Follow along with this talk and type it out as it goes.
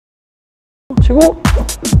치고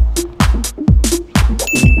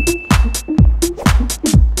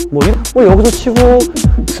뭐 여기서 치고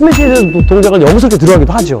스매시 동작은 여기서 이렇게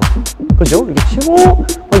들어가기도 하죠. 그렇죠? 이렇게 치고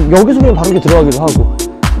여기서 그냥 바로 이렇게 들어가기도 하고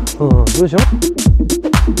그렇죠?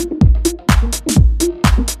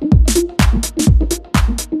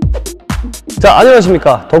 자,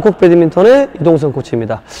 안녕하십니까. 더콕 배드민턴의 이동선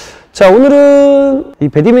코치입니다. 자, 오늘은 이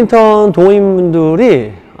배드민턴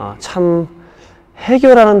동호인분들이 참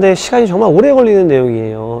해결하는데 시간이 정말 오래 걸리는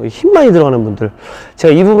내용이에요. 힘 많이 들어가는 분들.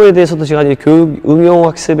 제가 이 부분에 대해서도 제가 이제 교육 응용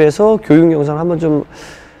학습에서 교육 영상을 한번 좀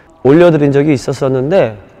올려드린 적이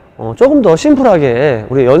있었었는데, 조금 더 심플하게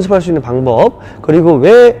우리 연습할 수 있는 방법, 그리고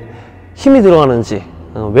왜 힘이 들어가는지,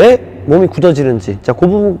 왜 몸이 굳어지는지, 자, 그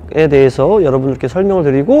부분에 대해서 여러분들께 설명을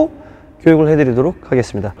드리고 교육을 해드리도록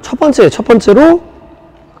하겠습니다. 첫 번째로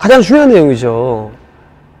가장 중요한 내용이죠.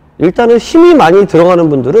 일단은 힘이 많이 들어가는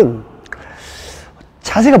분들은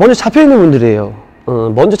자세가 먼저 잡혀있는 분들이에요.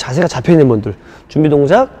 먼저 자세가 잡혀있는 분들. 준비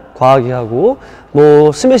동작 과하게 하고,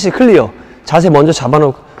 뭐 스매시 클리어 자세 먼저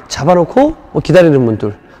잡아놓고 뭐 기다리는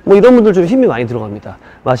분들, 뭐 이런 분들 좀 힘이 많이 들어갑니다.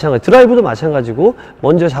 마찬가지 드라이브도 마찬가지고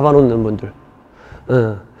먼저 잡아놓는 분들,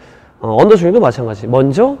 언더스윙도 마찬가지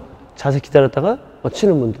먼저 자세 기다렸다가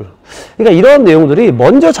치는 분들. 그러니까 이런 내용들이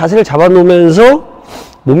먼저 자세를 잡아놓으면서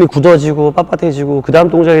몸이 굳어지고 빳빳해지고 그 다음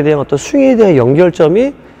동작에 대한 어떤 스윙에 대한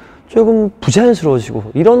연결점이 조금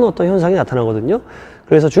부자연스러워지고 이런 어떤 현상이 나타나거든요.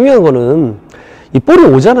 그래서 중요한 거는 이 볼이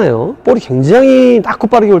오잖아요. 볼이 굉장히 낮고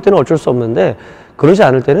빠르게 올 때는 어쩔 수 없는데, 그러지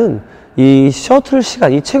않을 때는 이 셔틀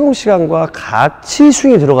시간, 이 채공 시간과 같이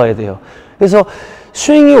스윙이 들어가야 돼요. 그래서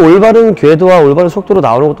스윙이 올바른 궤도와 올바른 속도로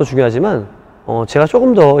나오는 것도 중요하지만 제가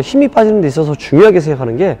조금 더 힘이 빠지는 데 있어서 중요하게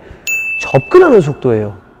생각하는 게 접근하는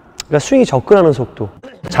속도예요. 그러니까 스윙이 접근하는 속도.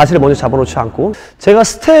 자세를 먼저 잡아놓지 않고, 제가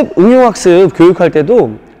스텝 응용학습 교육할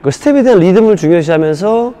때도 그 스텝에 대한 리듬을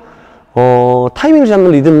중요시하면서 타이밍을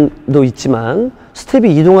잡는 리듬도 있지만,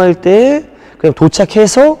 스텝이 이동할 때 그냥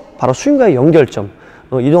도착해서 바로 스윙과의 연결점,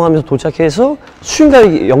 이동하면서 도착해서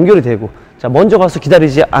스윙과 연결이 되고, 자, 먼저 가서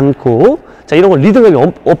기다리지 않고, 자, 이런 건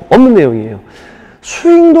리듬감이 없는 내용이에요.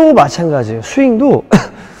 스윙도 마찬가지예요. 스윙도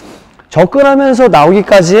접근하면서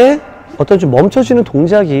나오기까지의 어떤 좀 멈춰지는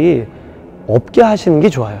동작이 없게 하시는 게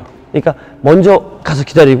좋아요. 그러니까 먼저 가서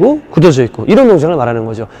기다리고 굳어져 있고 이런 동작을 말하는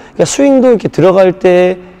거죠. 그러니까 스윙도 이렇게 들어갈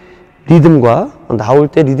때 리듬과 나올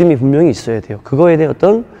때 리듬이 분명히 있어야 돼요. 그거에 대한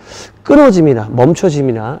어떤 끊어짐이나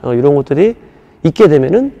멈춰짐이나 이런 것들이 있게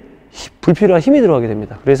되면은 불필요한 힘이 들어가게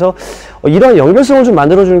됩니다. 그래서 이러한 연결성을 좀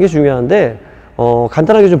만들어주는 게 중요한데,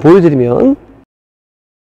 간단하게 좀 보여드리면,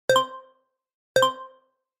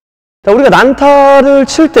 자, 우리가 난타를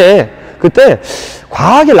칠 때 그때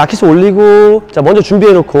과하게 라켓을 올리고, 자, 먼저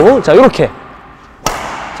준비해 놓고, 자, 요렇게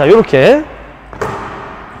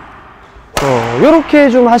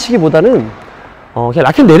좀 하시기보다는 그냥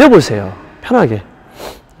라켓 내려보세요. 편하게.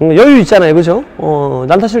 여유 있잖아요, 그죠?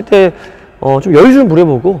 난타 칠 때 좀 여유 좀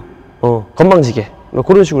부려보고, 건방지게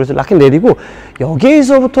그런 식으로 해서 라켓 내리고,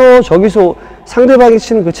 여기서부터 저기서 상대방이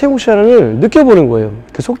치는 그 채공 시간을 느껴보는 거예요.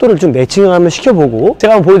 그 속도를 좀 매칭을 한번 시켜보고,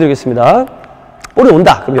 제가 한번 보여드리겠습니다. 볼이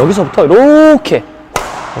온다. 그럼 여기서부터 이렇게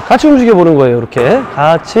같이 움직여 보는 거예요. 이렇게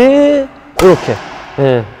같이 이렇게.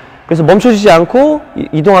 예. 그래서 멈춰지지 않고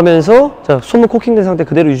이동하면서, 자, 손목 코킹된 상태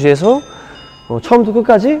그대로 유지해서 처음부터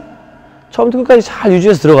끝까지 잘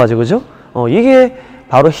유지해서 들어가죠, 그죠? 이게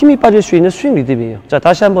바로 힘이 빠질 수 있는 스윙 리듬이에요. 자,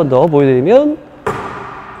 다시 한 번 더 보여드리면,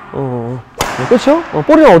 그렇죠?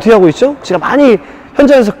 볼이랑 어떻게 하고 있죠? 제가 많이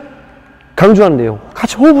현장에서 강조하는 내용,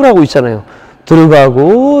 같이 호흡을 하고 있잖아요.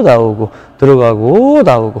 들어가고 나오고 들어가고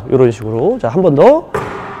나오고 이런 식으로. 자, 한 번 더.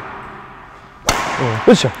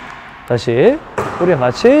 그렇죠. 다시 볼이랑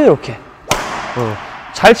같이 이렇게.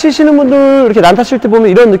 잘 치시는 분들 이렇게 난타 칠 때 보면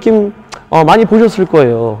이런 느낌 많이 보셨을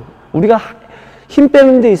거예요. 우리가 힘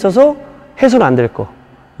빼는 데 있어서 해서는 안 될 거,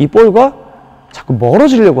 이 볼과 자꾸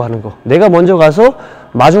멀어지려고 하는 거, 내가 먼저 가서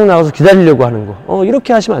마중 나가서 기다리려고 하는 거,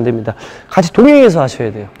 이렇게 하시면 안 됩니다. 같이 동행해서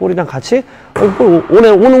하셔야 돼요. 볼이랑 같이, 볼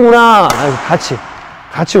오는구나,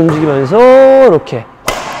 같이 움직이면서 이렇게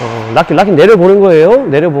라켓 내려보는 거예요.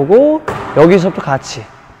 내려보고 여기서부터 같이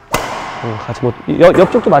뭐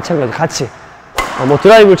옆쪽도 마찬가지, 같이 뭐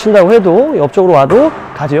드라이브를 친다고 해도 옆쪽으로 와도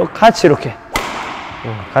같이 이렇게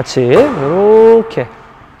같이 이렇게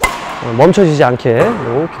멈춰지지 않게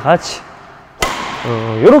이렇게 같이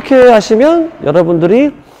이렇게 하시면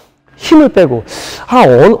여러분들이 힘을 빼고,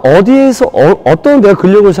 어디에서 어떤 내가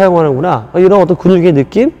근력을 사용하는구나, 이런 어떤 근육의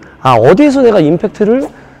느낌, 어디에서 내가 임팩트를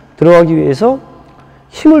들어가기 위해서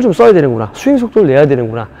힘을 좀 써야 되는구나, 스윙 속도를 내야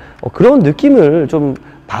되는구나, 그런 느낌을 좀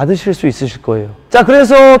받으실 수 있으실 거예요. 자,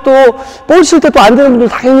 그래서 또 볼 칠 때 또 안 되는 분들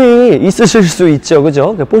당연히 있으실 수 있죠.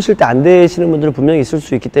 그죠? 볼 칠 때 안 되시는 분들은 분명히 있을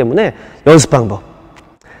수 있기 때문에 연습 방법.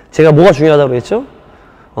 제가 뭐가 중요하다고 그랬죠?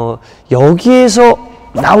 여기에서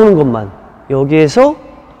나오는 것만,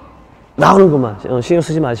 신경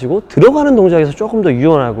쓰지 마시고 들어가는 동작에서 조금 더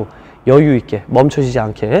유연하고 여유 있게 멈춰지지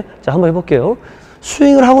않게. 자, 한번 해볼게요.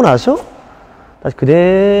 스윙을 하고 나서 다시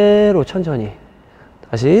그대로 천천히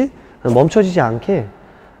다시 멈춰지지 않게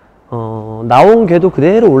나온 궤도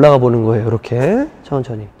그대로 올라가 보는 거예요. 이렇게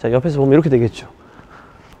천천히. 자, 옆에서 보면 이렇게 되겠죠.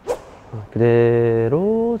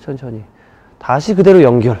 그대로 천천히 다시 그대로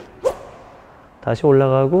연결, 다시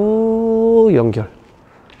올라가고 연결.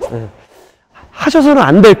 네. 하셔서는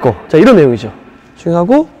안 될 거. 자, 이런 내용이죠.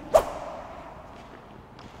 스윙하고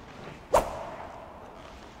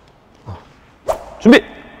준비.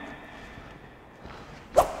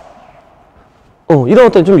 이런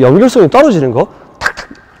어떤 좀 연결성이 떨어지는 거, 탁탁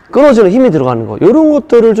끊어지는 힘이 들어가는 거, 이런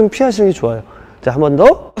것들을 좀 피하시는 게 좋아요. 자, 한 번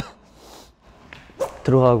더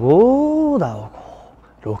들어가고 나오고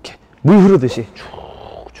이렇게 물 흐르듯이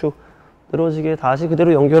쭉쭉 늘어지게 다시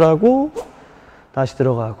그대로 연결하고 다시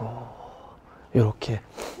들어가고 이렇게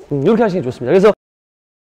하시는 게 좋습니다. 그래서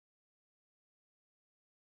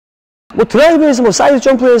뭐 드라이브에서 뭐 사이드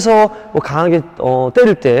점프해서 뭐 강하게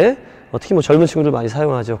때릴 때 특히 뭐 젊은 친구들 많이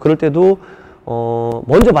사용하죠. 그럴 때도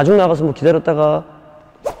먼저 마중 나가서 뭐 기다렸다가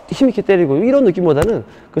힘있게 때리고 이런 느낌보다는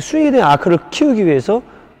그 스윙에 대한 아크를 키우기 위해서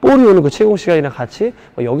볼이 오는 그 채공 시간이랑 같이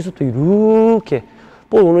여기서부터 이렇게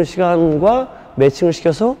볼 오는 시간과 매칭을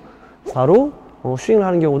시켜서 바로 스윙을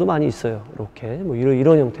하는 경우도 많이 있어요. 이렇게 뭐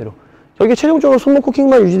이런 형태로 여기 최종적으로 손목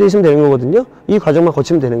코킹만 유지되어 있으면 되는 거거든요. 이 과정만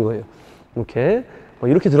거치면 되는 거예요.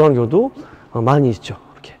 이렇게 들어가는 경우도 많이 있죠.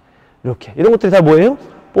 이렇게 이런 것들이 다 뭐예요?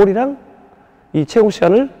 볼이랑 이 채공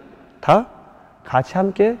시간을 다 같이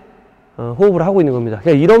함께 호흡을 하고 있는 겁니다.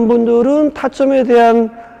 그러니까 이런 분들은 타점에 대한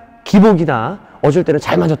기복이나 어쩔 때는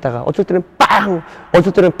잘 맞았다가 어쩔 때는 빵,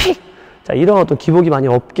 어쩔 때는 픽. 자, 이런 어떤 기복이 많이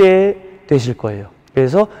없게 되실 거예요.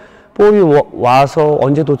 그래서 볼이 와서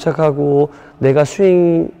언제 도착하고 내가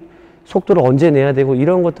스윙 속도를 언제 내야 되고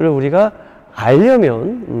이런 것들을 우리가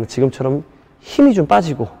알려면 지금처럼 힘이 좀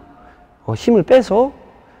빠지고 힘을 빼서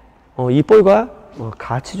이 볼과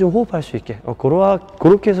같이 좀 호흡할 수 있게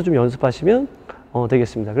그렇게 해서 좀 연습하시면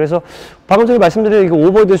되겠습니다. 그래서 방금 전에 말씀드린 이거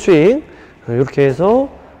오버드 스윙 이렇게 해서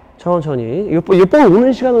천천히 이거 볼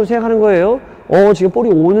오는 시간으로 생각하는 거예요. 지금 볼이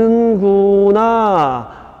오는구나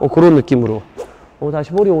그런 느낌으로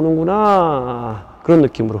다시 볼이 오는구나 그런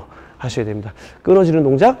느낌으로 하셔야 됩니다. 끊어지는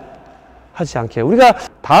동작 하지 않게. 우리가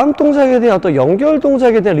다음 동작에 대한 어떤 연결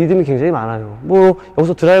동작에 대한 리듬이 굉장히 많아요. 뭐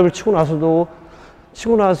여기서 드라이브를 치고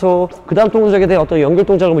나서 그 다음 동작에 대한 어떤 연결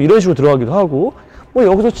동작을 뭐 이런 식으로 들어가기도 하고 뭐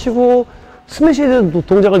여기서 치고 스매시에 대한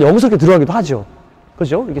동작을 여기서 이렇게 들어가기도 하죠.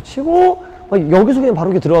 그렇죠? 이렇게 치고 여기서 그냥 바로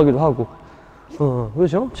이렇게 들어가기도 하고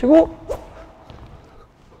그렇죠? 치고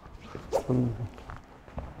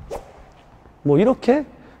뭐 이렇게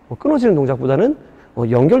끊어지는 동작보다는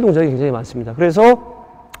연결 동작이 굉장히 많습니다. 그래서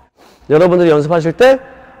여러분들이 연습하실 때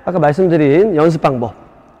아까 말씀드린 연습 방법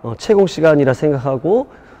채공 시간이라 생각하고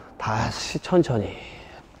다시 천천히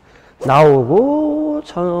나오고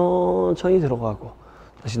천천히 들어가고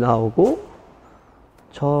다시 나오고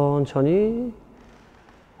천천히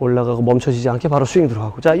올라가고 멈춰지지 않게 바로 스윙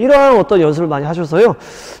들어가고. 자, 이러한 어떤 연습을 많이 하셔서요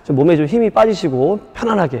좀 몸에 좀 힘이 빠지시고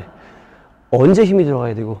편안하게 언제 힘이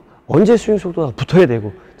들어가야 되고 언제 스윙 속도가 붙어야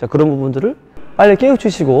되고 자, 그런 부분들을 빨리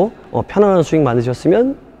깨우치시고 편안한 스윙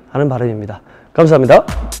만드셨으면 하는 바람입니다. 감사합니다.